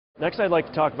Next, I'd like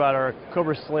to talk about our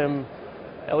Cobra Slim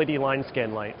LED line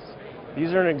scan lights.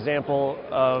 These are an example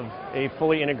of a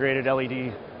fully integrated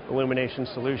LED illumination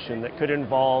solution that could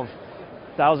involve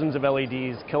thousands of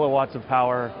LEDs, kilowatts of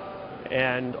power,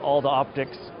 and all the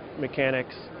optics,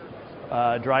 mechanics,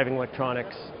 driving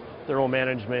electronics, thermal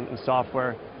management, and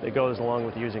software that goes along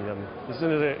with using them. This is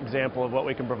an example of what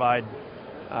we can provide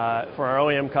for our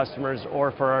OEM customers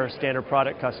or for our standard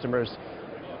product customers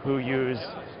who use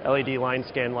LED line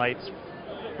scan lights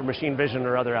for machine vision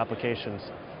or other applications.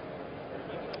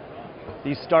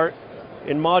 These start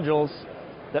in modules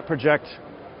that project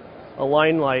a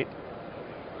line light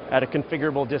at a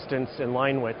configurable distance and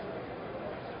line width.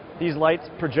 These lights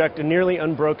project a nearly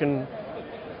unbroken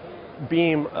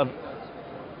beam of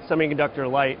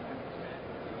semiconductor light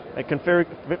at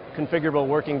configurable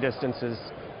working distances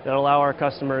that allow our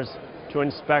customers to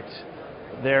inspect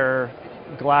their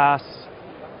glass,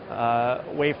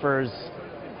 wafers,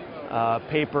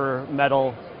 paper,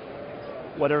 metal,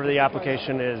 whatever the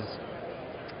application is.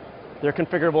 They're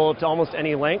configurable to almost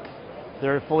any length.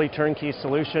 They're a fully turnkey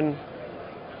solution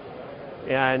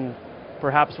and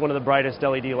perhaps one of the brightest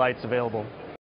LED lights available.